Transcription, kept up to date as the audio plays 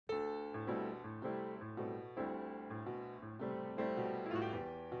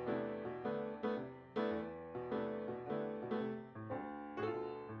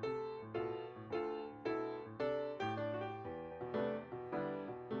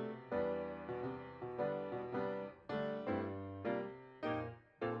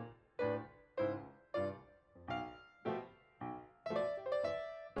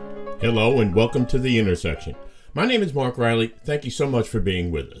Hello and welcome to The Intersection. My name is Mark Riley. Thank you so much for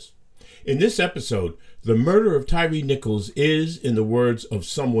being with us. In this episode, the murder of Tyre Nichols is, in the words of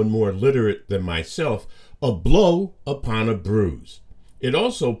someone more literate than myself, a blow upon a bruise. It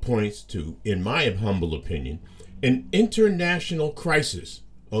also points to, in my humble opinion, an international crisis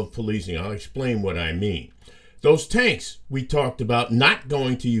of policing. I'll explain what I mean. Those tanks we talked about not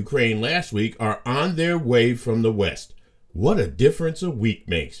going to Ukraine last week are on their way from the West. What a difference a week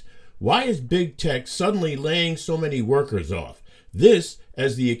makes. Why is big tech suddenly laying so many workers off? This,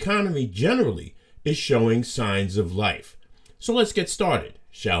 as the economy generally is showing signs of life. So let's get started,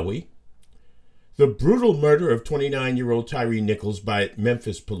 shall we? The brutal murder of 29-year-old Tyre Nichols by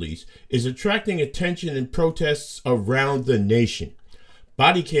Memphis police is attracting attention and protests around the nation.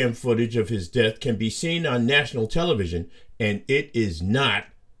 Body cam footage of his death can be seen on national television, and it is not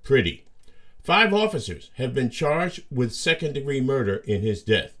pretty. 5 officers have been charged with second-degree murder in his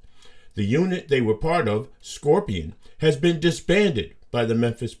death. The unit they were part of, Scorpion, has been disbanded by the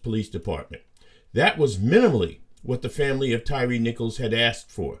Memphis Police Department. That was minimally what the family of Tyre Nichols had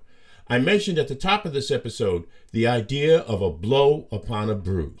asked for. I mentioned at the top of this episode the idea of a blow upon a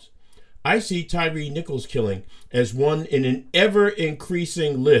bruise. I see Tyre Nichols' killing as one in an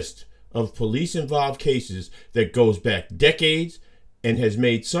ever-increasing list of police-involved cases that goes back decades and has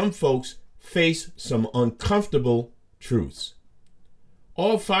made some folks face some uncomfortable truths.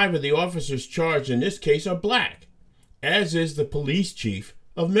 All 5 of the officers charged in this case are black, as is the police chief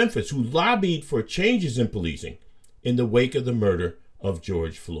of Memphis, who lobbied for changes in policing in the wake of the murder of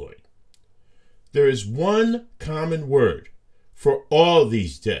George Floyd. There is one common word for all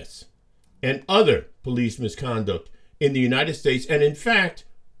these deaths and other police misconduct in the United States and, in fact,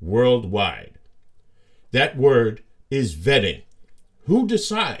 worldwide. That word is vetting. Who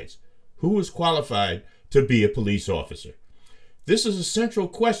decides who is qualified to be a police officer? This is a central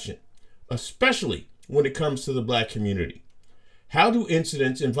question, especially when it comes to the black community. How do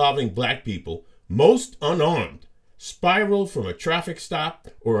incidents involving black people, most unarmed, spiral from a traffic stop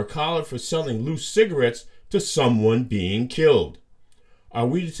or a collar for selling loose cigarettes to someone being killed? Are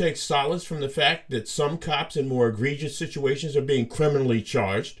we to take solace from the fact that some cops in more egregious situations are being criminally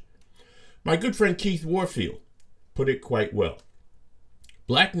charged? My good friend Keith Warfield put it quite well.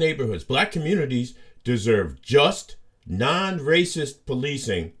 Black neighborhoods, black communities deserve just, non-racist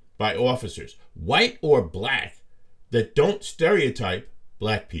policing by officers, white or black, that don't stereotype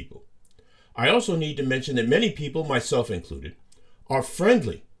black people. I also need to mention that many people, myself included, are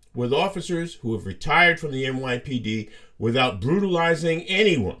friendly with officers who have retired from the NYPD without brutalizing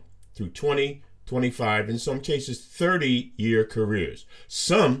anyone through 20, 25, in some cases 30-year careers.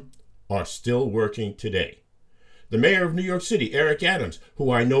 Some are still working today. The mayor of New York City, Eric Adams,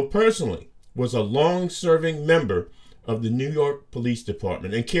 who I know personally, was a long-serving member of the New York Police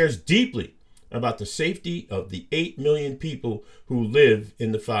Department and cares deeply about the safety of the 8 million people who live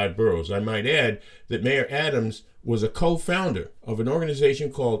in the 5 boroughs. I might add that Mayor Adams was a co-founder of an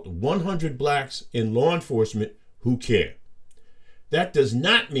organization called 100 Blacks in Law Enforcement Who Care. That does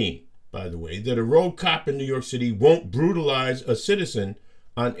not mean, by the way, that a road cop in New York City won't brutalize a citizen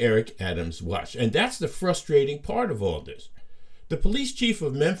on Eric Adams' watch. And that's the frustrating part of all this. The police chief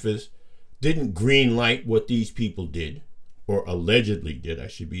of Memphis didn't green light what these people did, or allegedly did. I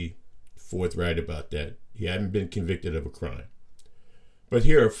should be forthright about that. He hadn't been convicted of a crime. But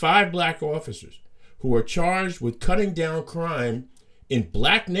here are 5 black officers who are charged with cutting down crime in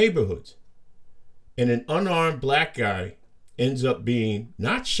black neighborhoods. And an unarmed black guy ends up being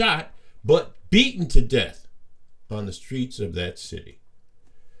not shot, but beaten to death on the streets of that city.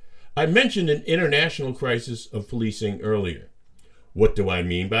 I mentioned an international crisis of policing earlier. What do I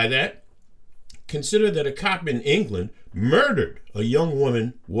mean by that? Consider that a cop in England murdered a young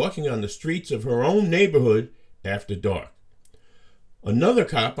woman walking on the streets of her own neighborhood after dark. Another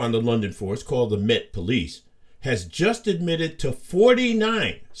cop on the London force, called the Met Police, has just admitted to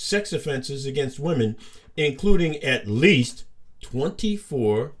 49 sex offenses against women, including at least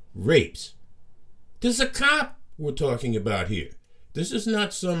 24 rapes. This is a cop we're talking about here. This is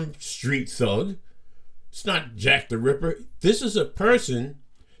not some street thug. It's not Jack the Ripper. This is a person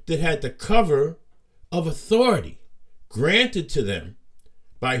that had the cover of authority granted to them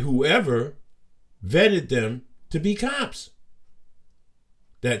by whoever vetted them to be cops.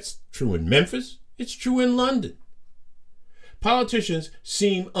 That's true in Memphis. It's true in London. Politicians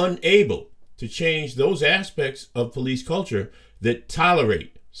seem unable to change those aspects of police culture that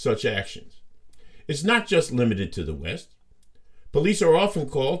tolerate such actions. It's not just limited to the West. Police are often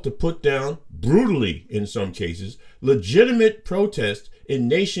called to put down, brutally in some cases, legitimate protests in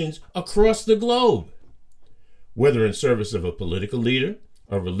nations across the globe. whether in service of a political leader,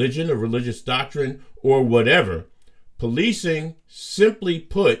 a religion, a religious doctrine, or whatever, policing, simply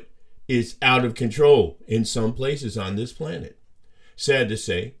put, is out of control in some places on this planet. Sad to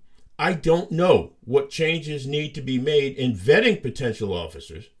say, I don't know what changes need to be made in vetting potential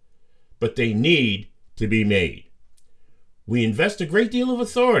officers, but they need to be made. We invest a great deal of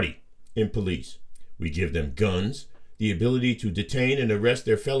authority in police. We give them guns, the ability to detain and arrest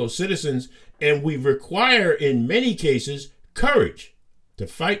their fellow citizens, and we require, in many cases, courage to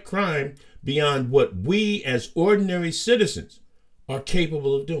fight crime beyond what we as ordinary citizens are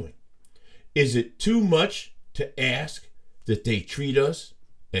capable of doing. Is it too much to ask that they treat us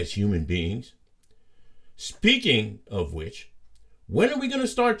as human beings? Speaking of which, when are we going to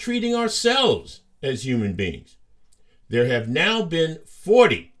start treating ourselves as human beings? There have now been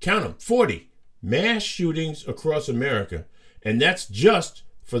 40, count them, 40 mass shootings across America, and that's just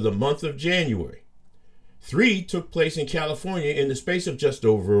for the month of January. 3 took place in California in the space of just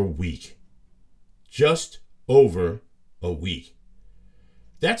over a week. Just over a week.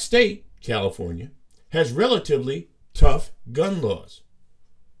 That state, California, has relatively tough gun laws,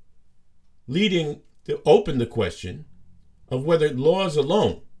 leading to open the question of whether laws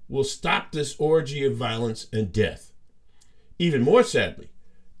alone will stop this orgy of violence and death. Even more sadly,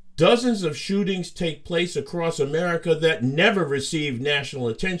 dozens of shootings take place across America that never received national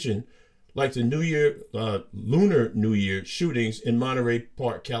attention, like the Lunar New Year shootings in Monterey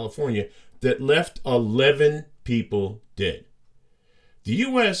Park, California, that left 11 people dead. The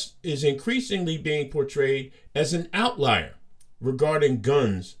U.S. is increasingly being portrayed as an outlier regarding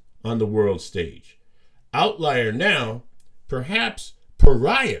guns on the world stage. Outlier now, perhaps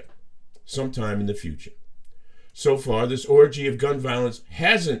pariah sometime in the future. So far, this orgy of gun violence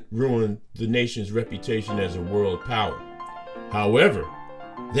hasn't ruined the nation's reputation as a world power. However,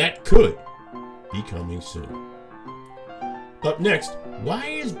 that could be coming soon. Up next, why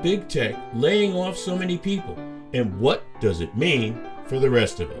is big tech laying off so many people? And what does it mean for the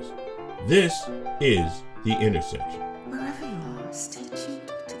rest of us? This is The Intersection. Wherever you are, stay tuned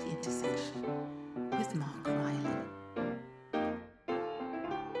to The Intersection with Mark Riley.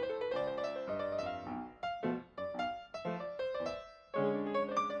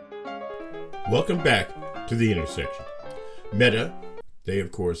 Welcome back to The Intersection. Meta, they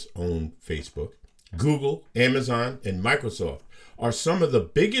of course own Facebook, Google, Amazon, and Microsoft are some of the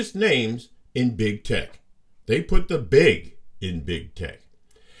biggest names in big tech. They put the big in big tech.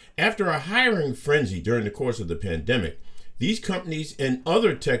 After a hiring frenzy during the course of the pandemic, these companies and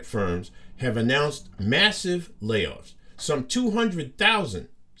other tech firms have announced massive layoffs, some 200,000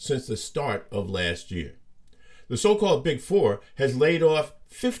 since the start of last year. The so-called Big Four has laid off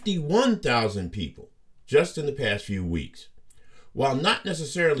 51,000 people just in the past few weeks. While not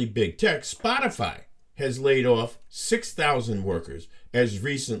necessarily big tech, Spotify has laid off 6,000 workers as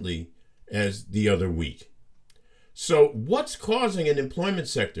recently as the other week. So what's causing an employment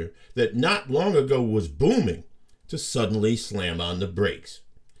sector that not long ago was booming to suddenly slam on the brakes?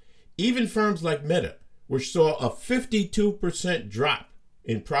 Even firms like Meta, which saw a 52% drop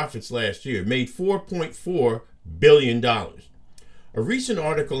in profits last year, made $4.4 billion. A recent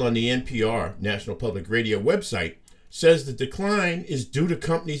article on the NPR, National Public Radio website, says the decline is due to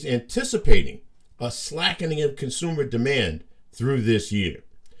companies anticipating a slackening of consumer demand through this year.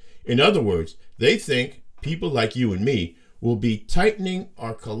 In other words, they think people like you and me will be tightening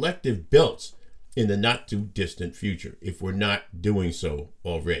our collective belts in the not too distant future if we're not doing so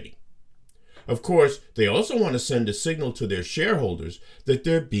already. Of course, they also want to send a signal to their shareholders that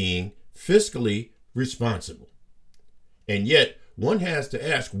they're being fiscally responsible. And yet, one has to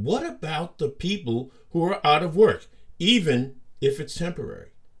ask, what about the people who are out of work, even if it's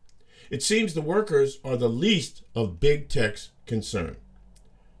temporary? It seems the workers are the least of big tech's concern.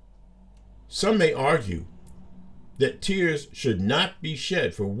 Some may argue that tears should not be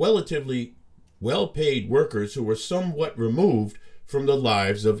shed for relatively well-paid workers who are somewhat removed from the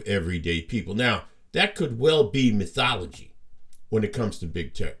lives of everyday people. Now, that could well be mythology when it comes to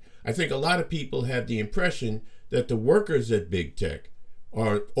big tech. I think a lot of people have the impression that the workers at big tech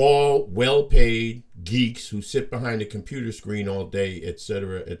are all well-paid geeks who sit behind a computer screen all day,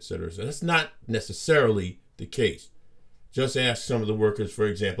 etc., etc. So that's not necessarily the case. Just ask some of the workers, for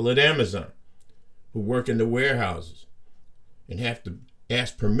example, at Amazon, who work in the warehouses and have to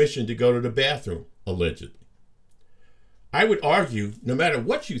ask permission to go to the bathroom, allegedly. I would argue, no matter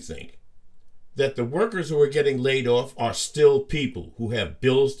what you think, that the workers who are getting laid off are still people who have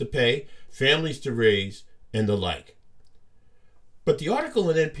bills to pay, families to raise, and the like. But the article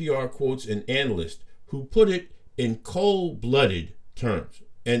in NPR quotes an analyst who put it in cold-blooded terms.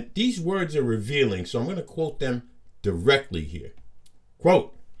 And these words are revealing, so I'm going to quote them directly here.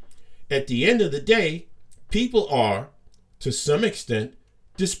 Quote, "At the end of the day, people are, to some extent,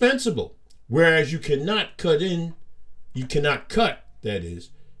 dispensable, whereas you cannot cut, that is,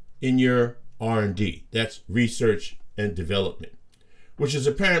 in your R&D. That's research and development, which is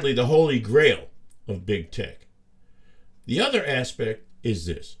apparently the holy grail of big tech. The other aspect is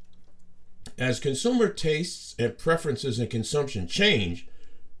this. As consumer tastes and preferences in consumption change,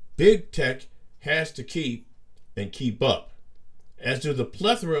 big tech has to keep up, as do the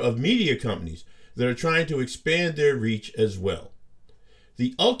plethora of media companies that are trying to expand their reach as well.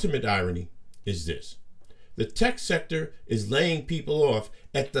 The ultimate irony is this. The tech sector is laying people off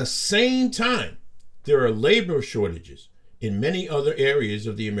at the same time there are labor shortages in many other areas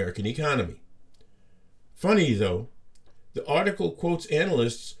of the American economy. Funny though, the article quotes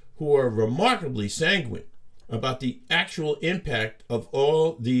analysts who are remarkably sanguine about the actual impact of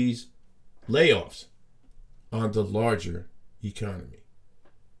all these layoffs on the larger economy.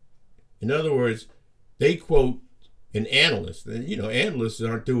 In other words, they quote an analyst, and analysts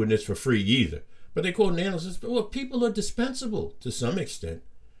aren't doing this for free either, but they quote an analyst, well, people are dispensable to some extent.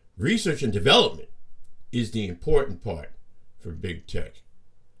 Research and development is the important part for big tech.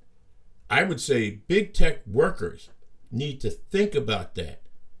 I would say big tech workers need to think about that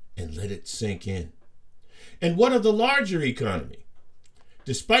and let it sink in. And what of the larger economy?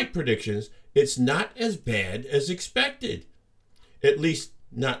 Despite predictions, it's not as bad as expected, at least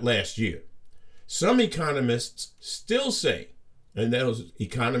not last year. Some economists still say, and those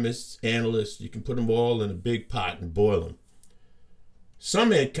economists, analysts, you can put them all in a big pot and boil them.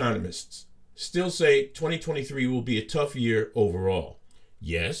 Some economists still say 2023 will be a tough year overall.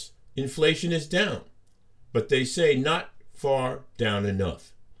 Yes, inflation is down, but they say not far down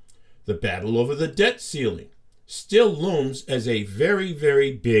enough. The battle over the debt ceiling still looms as a very,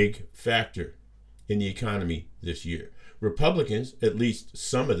 very big factor in the economy this year. Republicans, at least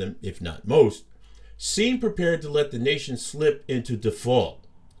some of them, if not most, seem prepared to let the nation slip into default.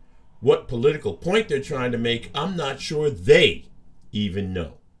 What political point they're trying to make, I'm not sure they even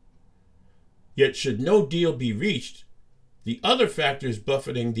know. Yet should no deal be reached, the other factors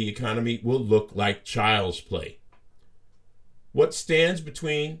buffeting the economy will look like child's play. What stands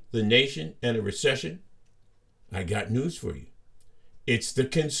between the nation and a recession? I got news for you. It's the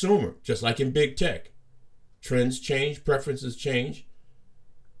consumer, just like in big tech. Trends change, preferences change.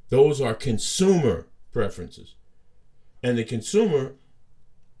 Those are consumer preferences. And the consumer,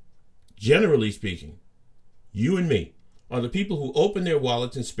 generally speaking, you and me, are the people who open their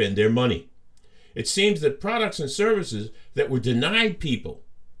wallets and spend their money. It seems that products and services that were denied people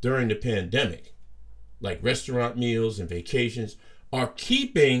during the pandemic, like restaurant meals and vacations, are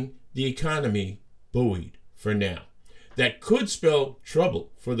keeping the economy buoyed for now. That could spell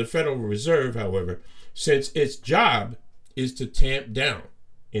trouble for the Federal Reserve, however, since its job is to tamp down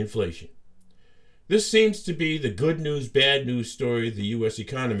inflation. This seems to be the good news, bad news story of the U.S.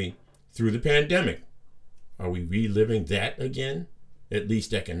 economy through the pandemic. Are we reliving that again, at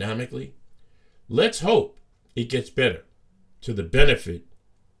least economically? Let's hope it gets better, to the benefit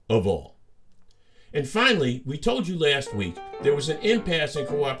of all. And finally, we told you last week there was an impasse in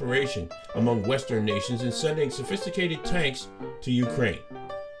cooperation among Western nations in sending sophisticated tanks to Ukraine.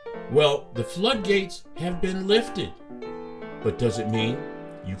 Well, the floodgates have been lifted. But does it mean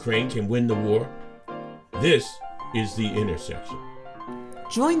Ukraine can win the war? This is The Intersection.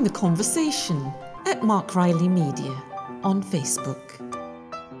 Join the conversation at Mark Riley Media on Facebook.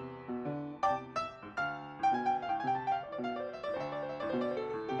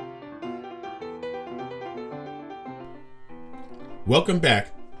 Welcome back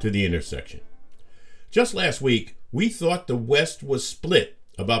to The Intersection. Just last week, we thought the West was split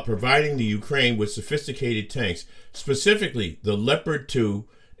about providing the Ukraine with sophisticated tanks, specifically the Leopard 2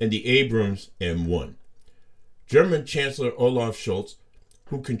 and the Abrams M1. German Chancellor Olaf Scholz,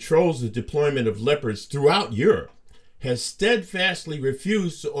 who controls the deployment of Leopards throughout Europe, has steadfastly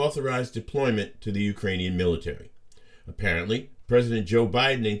refused to authorize deployment to the Ukrainian military. Apparently, President Joe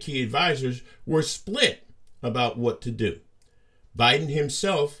Biden and key advisors were split about what to do. Biden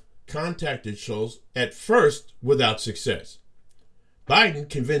himself contacted Scholz, at first without success. Biden,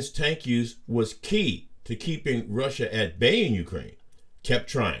 convinced tank use was key to keeping Russia at bay in Ukraine, kept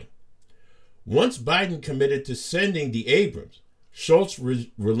trying. Once Biden committed to sending the Abrams, Scholz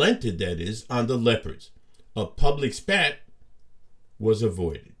relented, that is, on the Leopards. A public spat was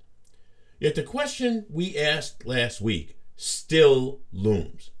avoided. Yet the question we asked last week still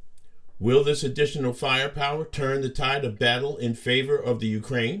looms. Will this additional firepower turn the tide of battle in favor of the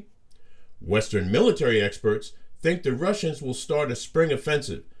Ukraine? Western military experts think the Russians will start a spring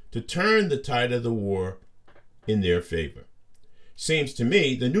offensive to turn the tide of the war in their favor. Seems to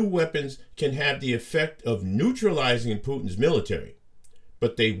me the new weapons can have the effect of neutralizing Putin's military,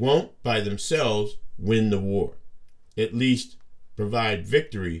 but they won't by themselves win the war, at least provide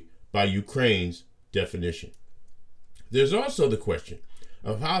victory by Ukraine's definition. There's also the question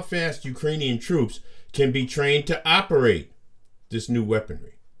of how fast Ukrainian troops can be trained to operate this new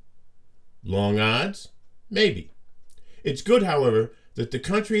weaponry. Long odds? Maybe. It's good, however, that the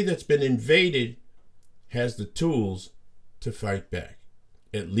country that's been invaded has the tools to fight back,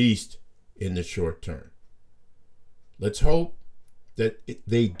 at least in the short term. Let's hope that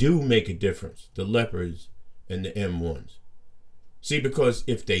they do make a difference, the Leopards and the M1s. See, because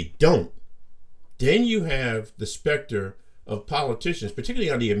if they don't, then you have the specter of politicians,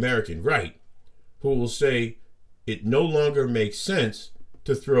 particularly on the American right, who will say it no longer makes sense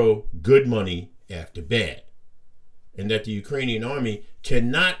to throw good money after bad, and that the Ukrainian army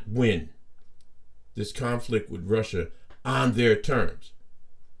cannot win this conflict with Russia on their terms.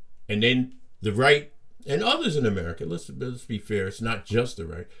 And then the right and others in America, let's be fair, it's not just the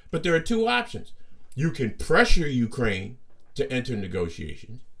right, but there are two options. You can pressure Ukraine to enter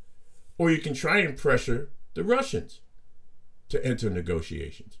negotiations, or you can try and pressure the Russians to enter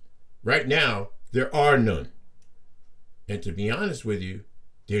negotiations. Right now, there are none. And to be honest with you,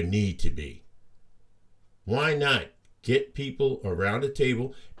 there need to be. Why not get people around a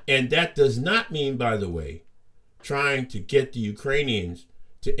table? And that does not mean, by the way, trying to get the Ukrainians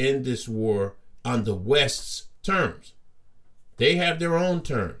to end this war on the West's terms. They have their own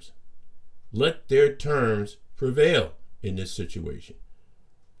terms. Let their terms prevail in this situation.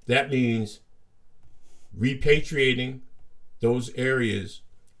 That means repatriating those areas,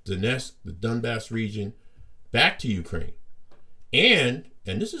 Donetsk, the Donbass region, back to Ukraine. And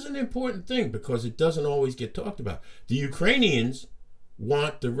this is an important thing because it doesn't always get talked about. The Ukrainians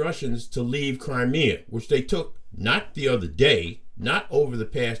want the Russians to leave Crimea, which they took not the other day, not over the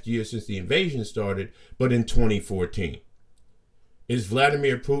past year since the invasion started, but in 2014. Is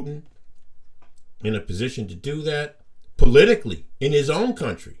Vladimir Putin in a position to do that politically in his own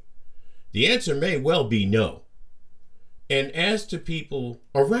country? The answer may well be no. And as to people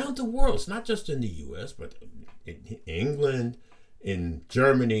around the world, it's not just in the U.S., but in England, in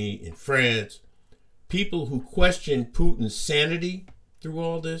Germany, in France, people who question Putin's sanity through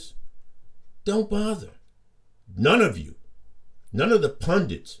all this, don't bother. None of you, none of the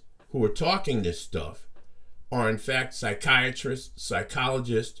pundits who are talking this stuff are in fact psychiatrists,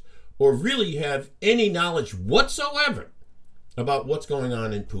 psychologists, or really have any knowledge whatsoever about what's going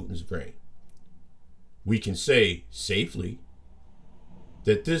on in Putin's brain. We can say safely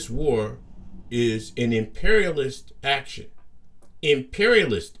that this war is an imperialist action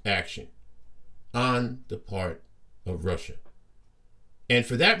on the part of Russia. And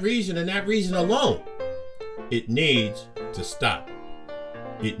for that reason and that reason alone, it needs to stop.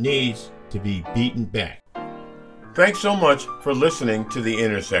 It needs to be beaten back. Thanks so much for listening to The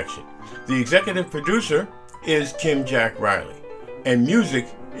Intersection. The executive producer is Kim Jack Riley, and music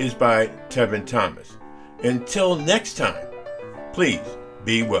is by Tevin Thomas. Until next time, please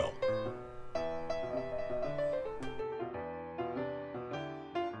be well.